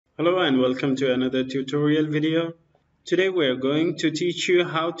Hello and welcome to another tutorial video. Today we are going to teach you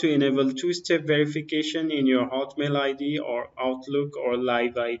how to enable two-step verification in your Hotmail ID or Outlook or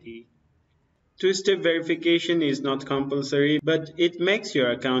Live ID. Two-step verification is not compulsory, but it makes your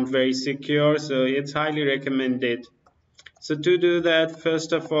account very secure, so it's highly recommended. So to do that,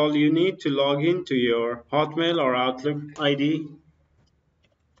 first of all, you need to log into your Hotmail or Outlook ID.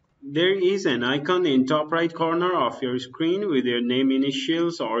 There is an icon in top right corner of your screen with your name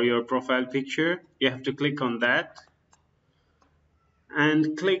initials or your profile picture. You have to click on that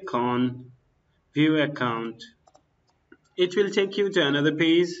and click on View Account. It will take you to another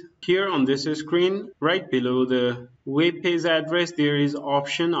page. Here on this screen, right below the web page address, there is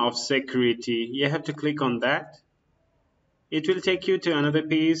option of security. You have to click on that. It will take you to another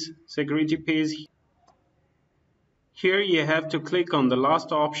page, security page. Here you have to click on the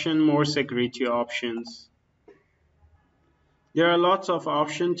last option, more security options. There are lots of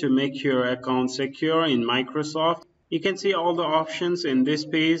options to make your account secure in Microsoft. You can see all the options in this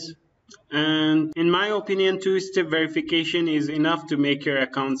page. And in my opinion, two-step verification is enough to make your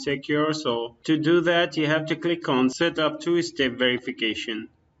account secure. So to do that, you have to click on Set up two-step verification.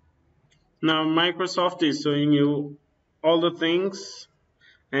 Now Microsoft is showing you all the things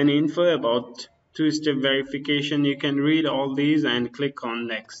and info about two-step verification. You can read all these and click on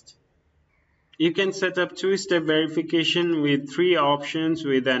Next. You can set up two-step verification with three options: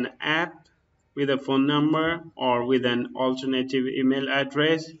 with an app, with a phone number, or with an alternative email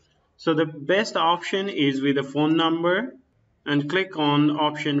address. So the best option is with a phone number, and click on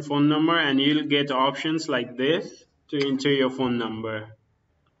option phone number and you'll get options like this to enter your phone number.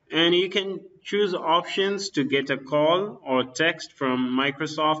 And you can choose options to get a call or text from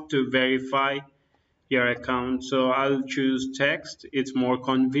Microsoft to verify your account. So I'll choose text, it's more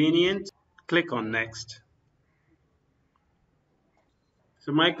convenient. Click on Next.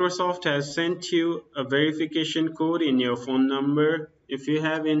 So Microsoft has sent you a verification code in your phone number. If you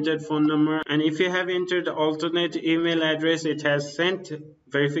have entered phone number and if you have entered alternate email address, it has sent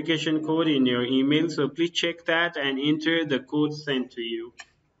verification code in your email. So please check that and enter the code sent to you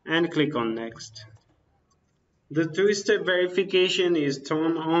and click on Next. The two-step verification is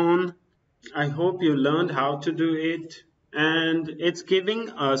turned on. I hope you learned how to do it. And it's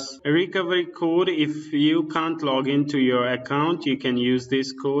giving us a recovery code. If you can't log into your account, you can use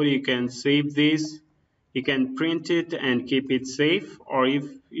this code. You can save this, you can print it and keep it safe, or if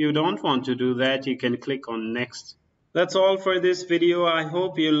you don't want to do that, you can click on Next. That's all for this video. I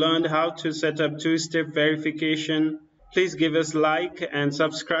hope you learned how to set up two-step verification. Please give us a like and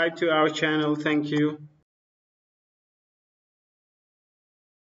subscribe to our channel. Thank you.